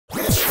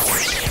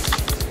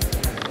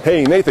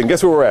Hey Nathan,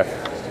 guess where we're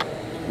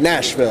at?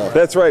 Nashville.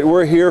 That's right,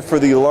 we're here for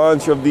the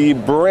launch of the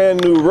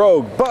brand new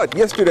Rogue. But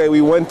yesterday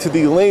we went to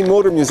the Lane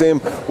Motor Museum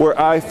where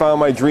I found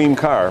my dream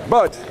car.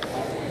 But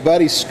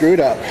Buddy screwed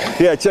up.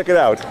 yeah, check it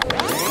out.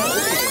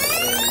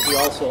 He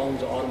also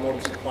owns an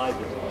automotive supply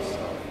business.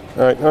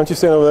 All right, why don't you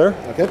stand over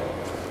there? Okay.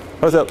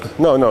 How's that?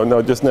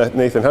 No, just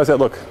Nathan. How's that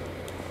look?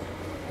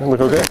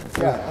 Look okay?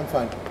 Yeah, I'm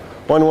fine.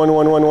 1, 1,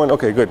 1, 1, 1.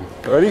 Okay, good.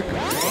 Ready?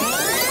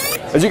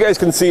 As you guys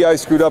can see, I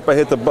screwed up. I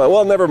hit the button.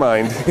 Well, never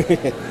mind.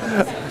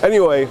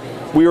 Anyway,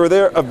 we were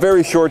there a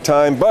very short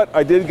time, but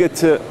I did get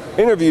to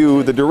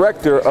interview the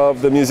director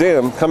of the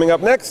museum. Coming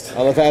up next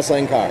On the fast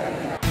lane car.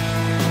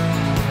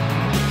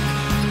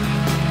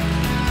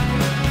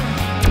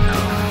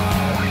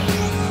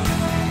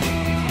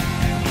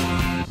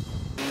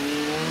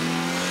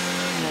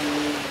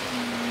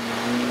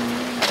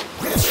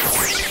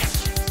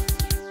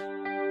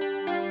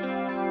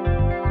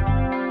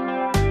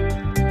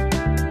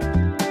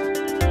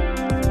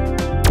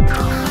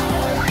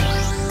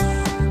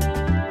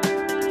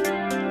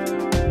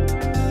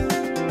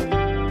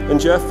 And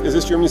Jeff, is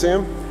this your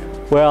museum?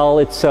 Well,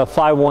 it's a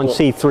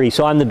 501c3,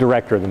 so I'm the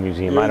director of the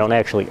museum. I don't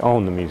actually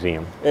own the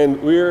museum. And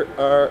we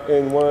are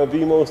in one of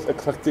the most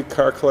eclectic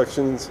car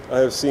collections I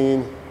have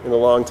seen in a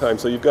long time.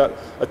 So you've got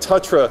a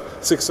Tatra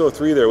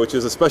 603 there, which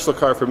is a special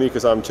car for me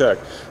because I'm Czech.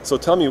 So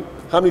tell me,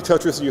 how many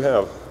Tatras do you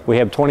have? We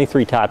have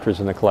 23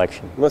 Tatras in the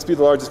collection. It must be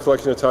the largest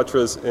collection of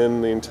Tatras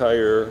in the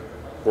entire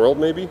world,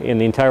 maybe? In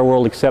the entire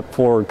world except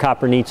for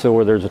Kopernica,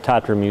 where there's a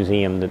Tatra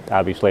museum that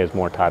obviously has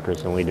more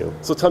Tatras than we do.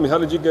 So tell me, how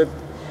did you get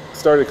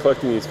started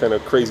collecting these kind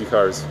of crazy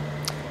cars?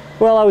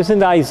 Well, I was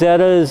into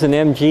Izettas and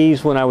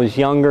MGs when I was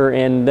younger,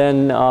 and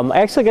then I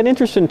actually got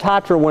interested in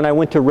Tatra when I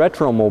went to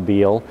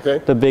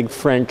Retromobile, the big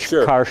French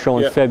car show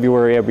in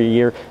February every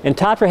year, and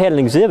Tatra had an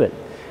exhibit.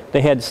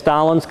 They had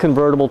Stalin's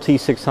convertible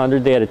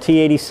T600, they had a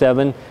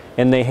T87,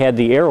 and they had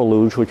the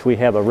Aeroluge, which we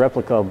have a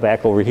replica of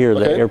back over here,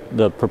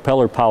 the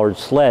propeller-powered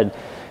sled.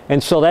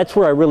 And so that's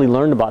where I really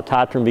learned about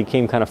Tatra and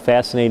became kind of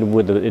fascinated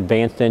with the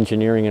advanced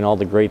engineering and all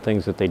the great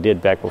things that they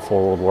did back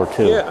before World War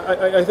II.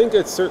 Yeah, I think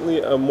it's certainly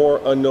a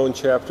more unknown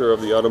chapter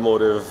of the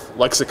automotive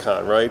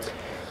lexicon, right?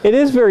 It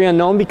is very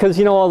unknown because,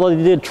 you know, although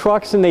they did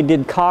trucks and they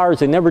did cars,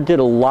 they never did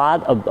a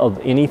lot of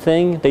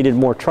anything. They did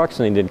more trucks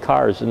than they did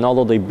cars. And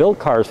although they built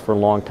cars for a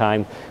long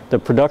time, the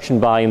production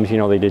volumes, you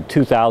know, they did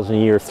 2,000 a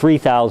year,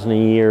 3,000 a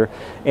year,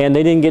 and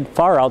they didn't get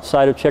far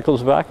outside of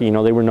Czechoslovakia. You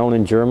know, they were known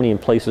in Germany and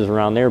places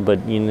around there, but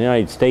in the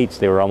United States,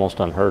 they were almost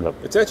unheard of.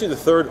 It's actually the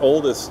third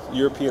oldest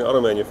European auto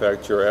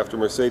manufacturer after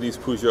Mercedes,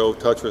 Peugeot,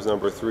 Tatra's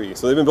 #3.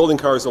 So they've been building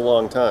cars a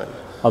long time.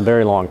 A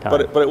very long time.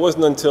 But it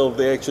wasn't until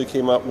they actually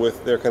came up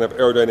with their kind of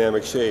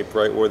aerodynamic shape,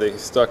 right, where they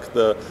stuck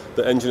the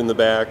engine in the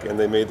back and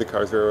they made the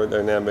cars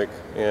aerodynamic.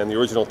 And the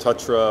original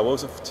Tatra, what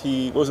was it?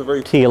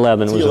 T11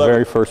 was the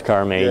very first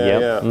car made.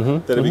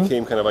 That it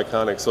became kind of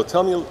iconic. So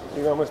tell me,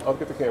 you know, I'll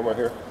get the camera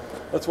here.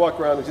 Let's walk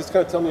around and just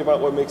kind of tell me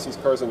about what makes these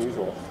cars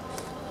unusual.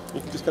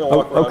 You can just kind of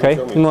walk around and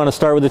show me. You want to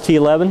start with the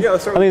T11? Yeah,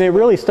 let's start with they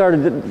really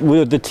started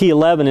with the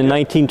T11 in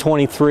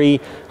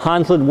 1923.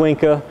 Hans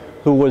Ludwinka,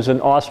 who was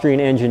an Austrian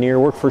engineer,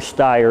 worked for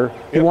Steyr.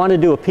 He wanted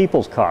to do a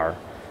people's car.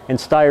 And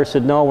Steyr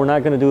said, no, we're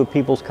not going to do a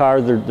people's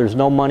car. There's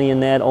no money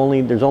in that.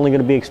 There's only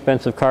going to be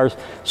expensive cars.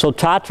 So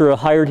Tatra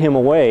hired him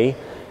away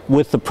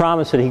with the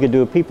promise that he could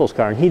do a people's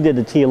car. And he did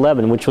the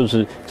T11, which was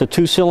a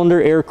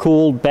two-cylinder,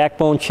 air-cooled,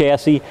 backbone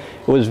chassis.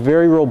 It was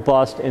very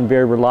robust and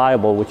very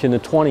reliable, which in the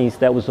 20s,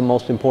 that was the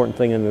most important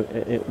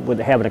thing with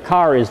having a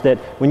car, is that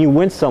when you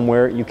went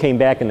somewhere, you came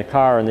back in the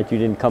car and that you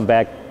didn't come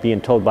back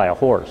being towed by a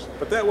horse.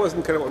 But that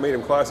wasn't kind of what made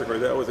him classic, right?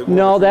 That was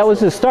No, that was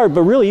the start.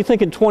 But really, you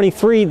think in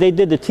 23, they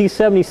did the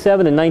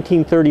T77 in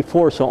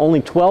 1934, so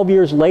only 12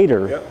 years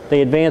later,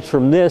 they advanced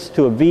from this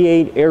to a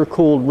V8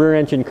 air-cooled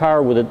rear-engine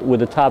car with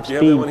a top speed.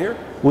 Do you have that one here?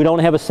 We don't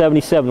have a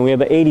 77, we have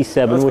an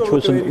 87,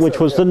 which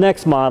was the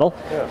next model.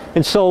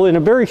 And so in a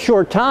very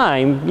short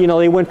time, you know,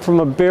 they went from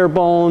a bare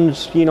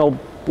bones, you know,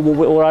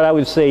 what I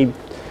would say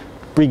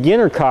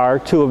beginner car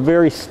to a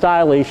very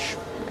stylish,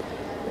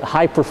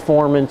 high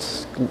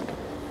performance,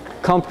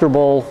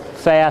 comfortable,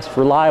 fast,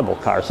 reliable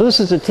car. So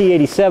this is a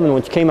T87,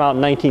 which came out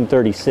in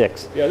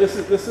 1936. Yeah, this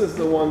is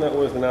the one that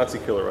was the Nazi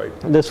killer, right?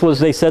 This was,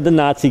 they said, the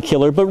Nazi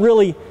killer, but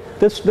really,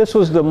 this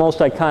was the most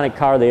iconic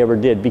car they ever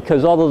did,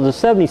 because although the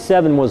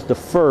 77 was the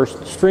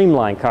first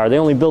streamlined car, they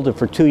only built it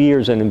for 2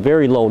 years and in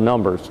very low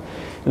numbers.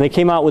 And they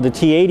came out with the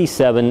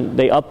T87,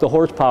 they upped the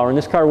horsepower, and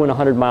this car went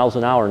 100 miles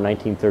an hour in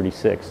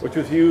 1936. Which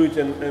was huge,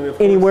 and of course,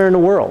 anywhere in the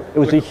world. It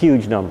was a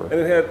huge number. And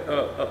it had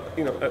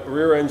a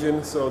rear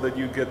engine so that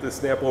you get the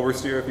snap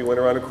oversteer if you went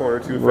around a corner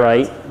too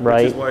fast.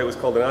 Right. Which is why it was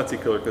called the Nazi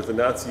killer, because the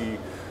Nazi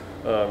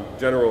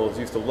generals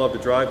used to love to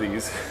drive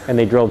these. And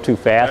they drove too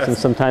fast, and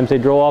sometimes they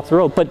drove off the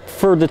road. But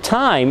for the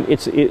time,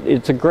 it's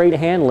a great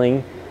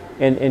handling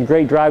and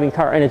great driving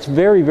car, and it's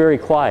very, very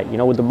quiet, you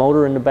know, with the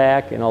motor in the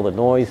back and all the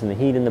noise and the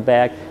heat in the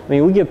back. I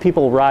mean, we give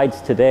people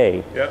rides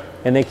today,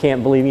 and they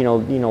can't believe, you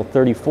know,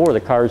 34,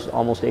 the car's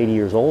almost 80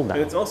 years old now.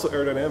 And it's also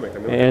aerodynamic. I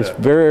mean, and it's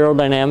very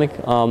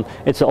aerodynamic.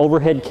 It's an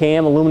overhead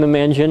cam, aluminum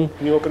engine.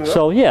 Can you open it up?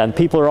 So yeah, and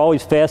people are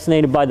always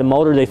fascinated by the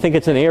motor. They think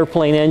it's an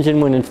airplane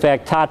engine when in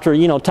fact Tatra,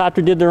 you know,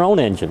 Tatra did their own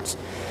engines.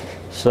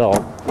 So,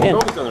 they've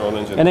always done their own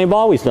engine. And they've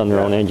always done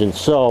their own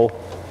engines. So.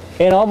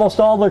 And almost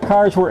all their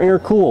cars were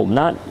air-cooled,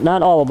 not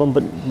all of them,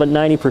 but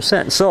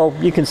 90%. So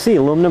you can see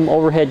aluminum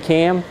overhead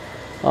cam,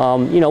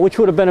 you know, which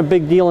would have been a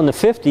big deal in the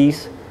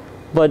 50s,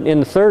 but in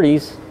the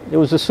 30s, it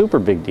was a super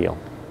big deal.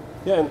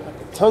 Yeah, and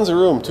tons of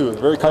room too. It's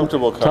a very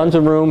comfortable car. Tons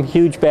of room,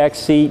 huge back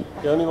seat.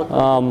 Yeah,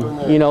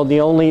 you know, the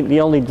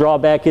only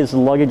drawback is the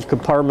luggage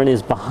compartment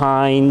is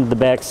behind the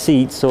back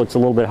seat, so it's a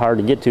little bit hard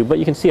to get to. But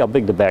you can see how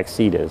big the back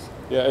seat is.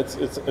 Yeah,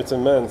 it's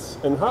immense.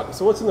 And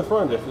so what's in the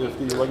front if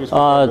the luggage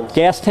compartment?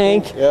 Gas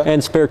tank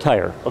and spare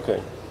tire.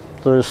 Okay.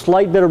 So there's a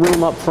slight bit of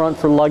room up front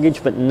for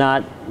luggage, but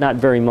not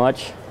very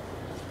much.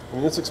 I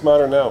mean, this looks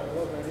modern now.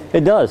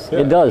 It does. Yeah,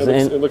 it does.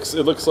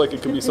 It looks like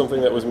it could be something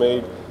that was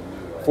made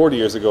 40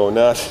 years ago,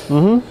 not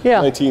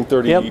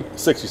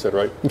 1936. You said,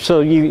 right?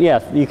 So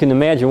you can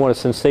imagine what a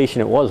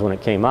sensation it was when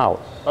it came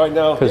out. All right,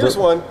 now here's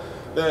one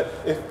that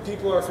if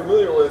people are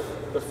familiar with.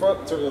 The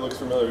front certainly looks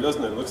familiar,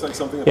 doesn't it? It looks like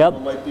something that people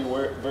might be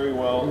very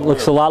well aware.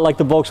 Looks a lot like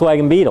the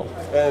Volkswagen Beetle.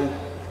 And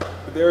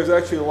there's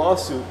actually a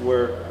lawsuit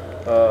where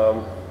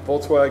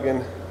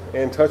Volkswagen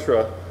and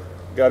Tatra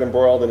got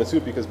embroiled in a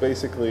suit because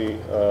basically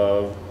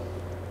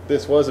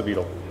this was a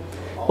Beetle.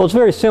 Well, it's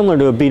very similar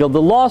to a Beetle. The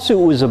lawsuit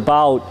was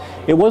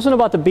it wasn't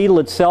about the Beetle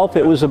itself,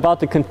 it was about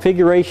the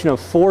configuration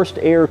of forced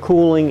air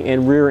cooling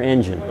and rear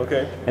engine.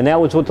 Okay. And that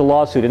was what the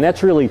lawsuit, and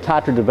that's really,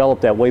 Tatra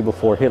developed that way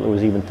before Hitler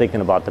was even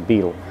thinking about the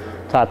Beetle.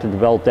 Tatra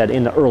developed that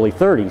in the early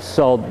 30s,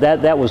 so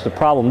that was the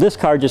problem. This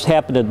car just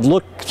happened to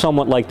look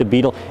somewhat like the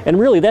Beetle, and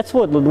really that's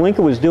what Ludwinka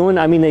was doing.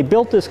 I mean, they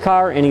built this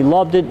car and he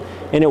loved it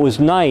and it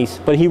was nice,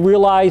 but he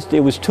realized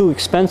it was too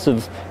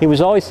expensive. He was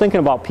always thinking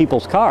about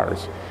people's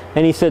cars,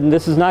 and he said,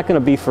 this is not going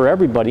to be for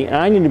everybody, and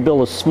I need to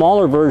build a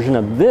smaller version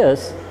of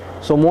this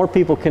so more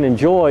people can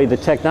enjoy the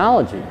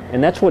technology,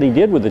 and that's what he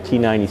did with the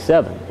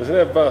T97. Does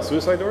it have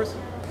suicide doors?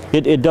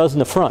 It does in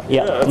the front,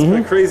 yeah. Yeah, that's kind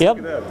of crazy.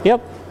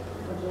 Yep.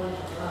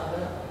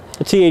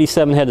 The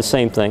T87 had the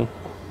same thing.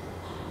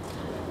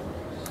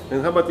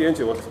 And how about the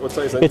engine? What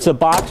size engine? It's a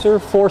boxer,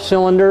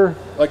 4-cylinder.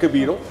 Like a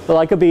Beetle?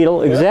 Like a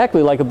Beetle,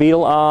 exactly like a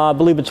Beetle. I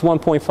believe it's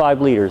 1.5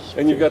 liters.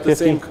 And you've got the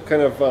same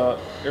kind of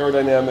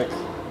aerodynamic.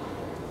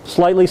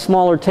 Slightly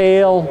smaller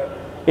tail.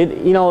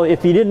 You know,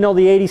 if you didn't know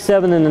the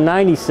 87 and the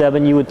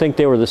 97, you would think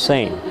they were the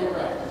same.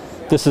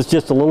 This is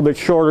just a little bit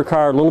shorter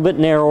car, a little bit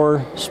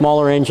narrower,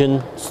 smaller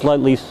engine,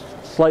 slightly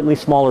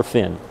smaller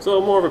fin. So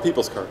more of a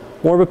people's car.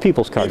 More of a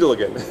people's car. Beetle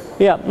again.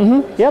 Yeah.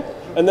 Yep.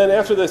 And then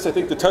after this, I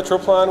think the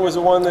Tatraplan was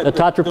the one that... The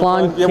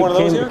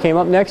Tatraplan came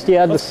up next.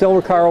 Yeah, the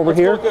silver car over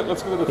here.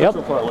 Let's go to the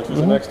Tatraplan, which was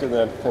the next in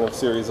that kind of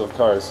series of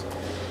cars.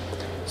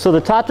 So the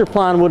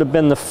Tatraplan would have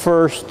been the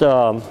first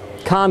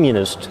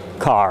communist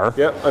car.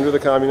 Yeah, under the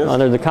communists.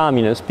 Under the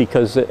communists,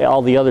 because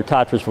all the other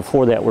Tatras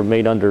before that were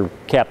made under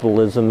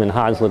capitalism and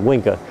Hans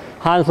Ludwinka.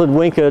 Hans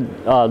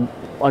Ludwinka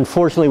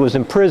unfortunately was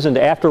imprisoned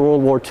after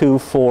World War II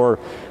for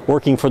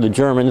working for the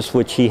Germans,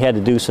 which he had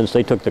to do since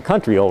they took the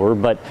country over.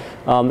 But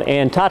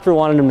and Tatra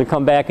wanted him to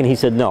come back, and he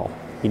said no,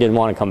 he didn't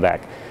want to come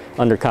back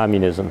under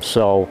communism.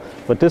 So,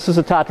 but this is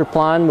a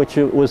Tatraplan, which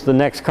was the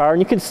next car,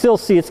 and you can still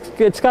see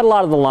it's got a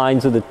lot of the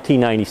lines of the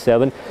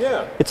T97.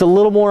 Yeah. It's a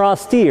little more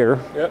austere,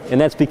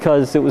 and that's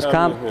because it was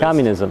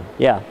communism.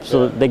 Yeah.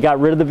 So they got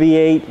rid of the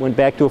V8, went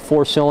back to a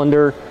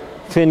 4-cylinder.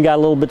 Fin got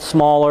a little bit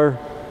smaller.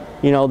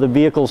 You know, the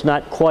vehicle's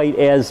not quite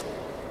as,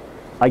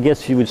 I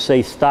guess you would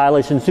say,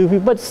 stylish and soupy,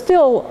 but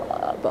still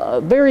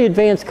a very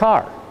advanced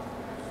car.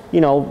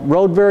 You know,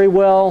 rode very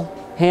well,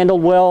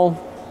 handled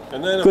well,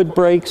 and then good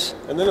brakes.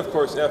 And then, of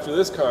course, after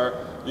this car,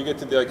 you get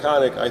to the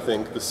iconic, I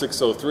think, the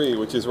 603,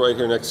 which is right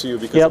here next to you,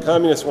 because the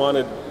communists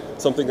wanted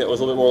something that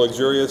was a little bit more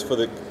luxurious for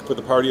the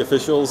party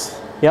officials.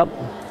 Yep.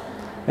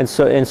 And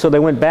so they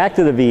went back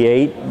to the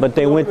V8, but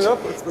they went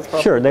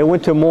they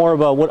went to more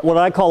of a what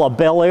I call a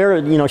Bel Air,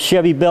 you know,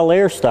 Chevy Bel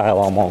Air style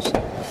almost.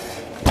 Look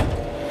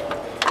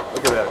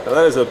at that. Now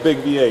that is a big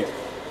V8.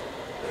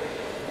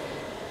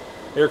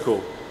 Air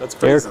cooled. That's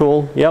crazy. Air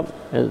cooled. Yep.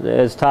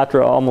 As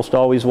Tatra almost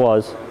always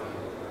was.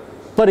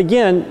 But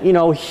again, you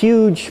know,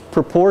 huge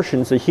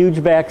proportions, a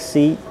huge back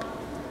seat,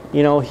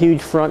 you know,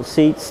 huge front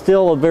seat,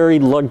 still a very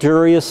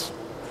luxurious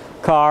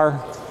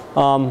car.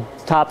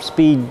 Top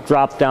speed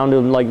dropped down to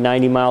like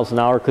 90 miles an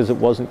hour because it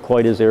wasn't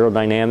quite as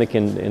aerodynamic,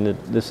 and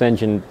this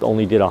engine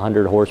only did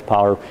 100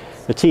 horsepower.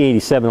 The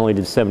T87 only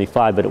did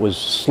 75, but it was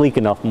sleek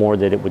enough more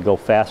that it would go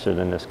faster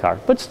than this car.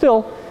 But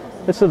still,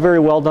 it's a very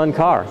well done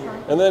car.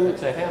 And then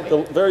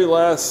the very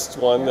last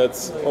one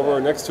that's over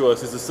next to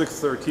us is the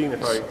 613,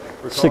 if I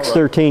recall.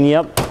 613,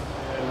 yep.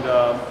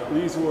 And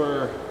these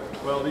were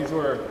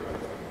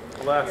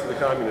The last of the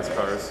communist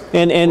cars.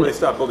 And before they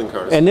stopped building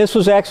cars. And this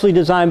was actually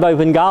designed by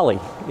Bengali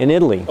in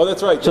Italy. Oh,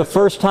 that's right. It's the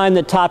first time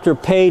that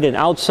Tatra paid an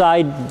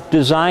outside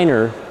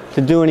designer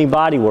to do any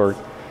body work.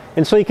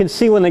 And so you can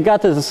see when they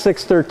got to the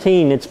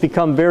 613, it's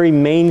become very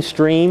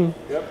mainstream.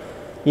 Yep.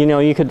 You know,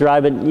 you could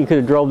drive it, you could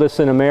have drove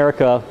this in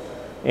America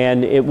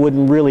and it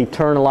wouldn't really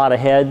turn a lot of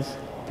heads.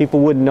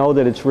 People wouldn't know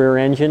that it's rear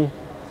engine.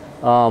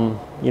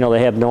 You know,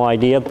 they have no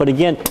idea. But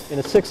again, in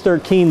a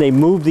 613, they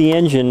moved the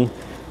engine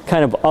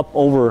kind of up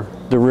over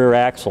the rear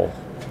axle.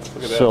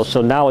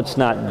 So now it's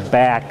not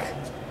back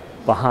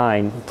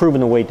behind,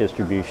 improving the weight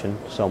distribution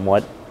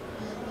somewhat.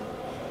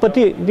 But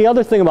the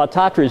other thing about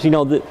Tatra is, you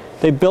know,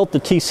 they built the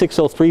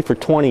T603 for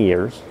 20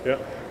 years.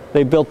 Yep.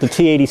 They built the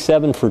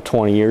T87 for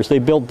 20 years. They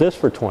built this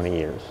for 20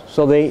 years.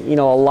 So they, you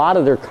know, a lot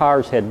of their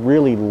cars had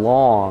really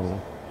long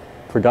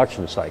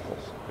production cycles.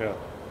 Yeah,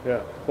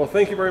 yeah. Well,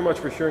 thank you very much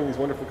for sharing these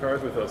wonderful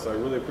cars with us. I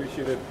really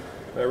appreciate it.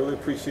 I really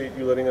appreciate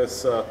you letting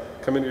us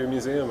come into your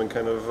museum and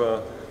kind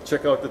of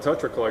check out the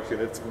Tatra collection.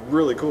 It's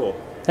really cool.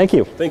 Thank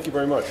you. Thank you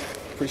very much.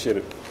 Appreciate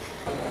it.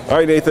 All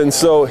right, Nathan,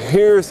 so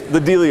here's the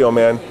dealio,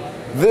 man.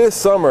 This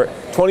summer,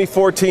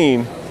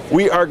 2014,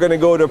 we are going to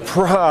go to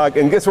Prague,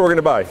 and guess what we're going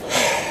to buy?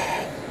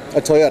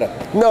 A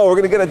Toyota. No, we're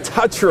going to get a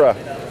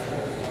Tatra.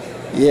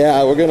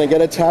 Yeah, we're going to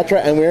get a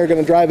Tatra, and we're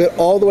going to drive it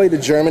all the way to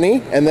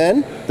Germany, and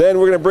then? Then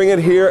we're going to bring it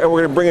here, and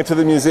we're going to bring it to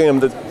the museum,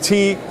 the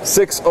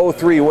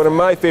T603, one of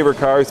my favorite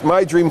cars,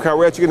 my dream car.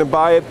 We're actually going to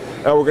buy it,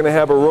 and we're going to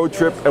have a road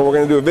trip, and we're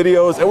going to do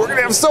videos, and we're going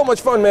to have so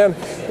much fun, man.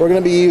 We're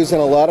going to be using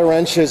a lot of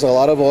wrenches, a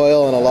lot of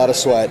oil, and a lot of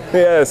sweat.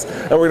 Yes,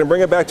 and we're going to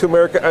bring it back to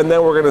America, and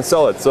then we're going to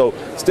sell it. So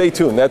stay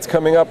tuned. That's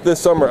coming up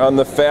this summer on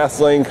the Fast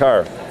Lane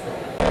Car.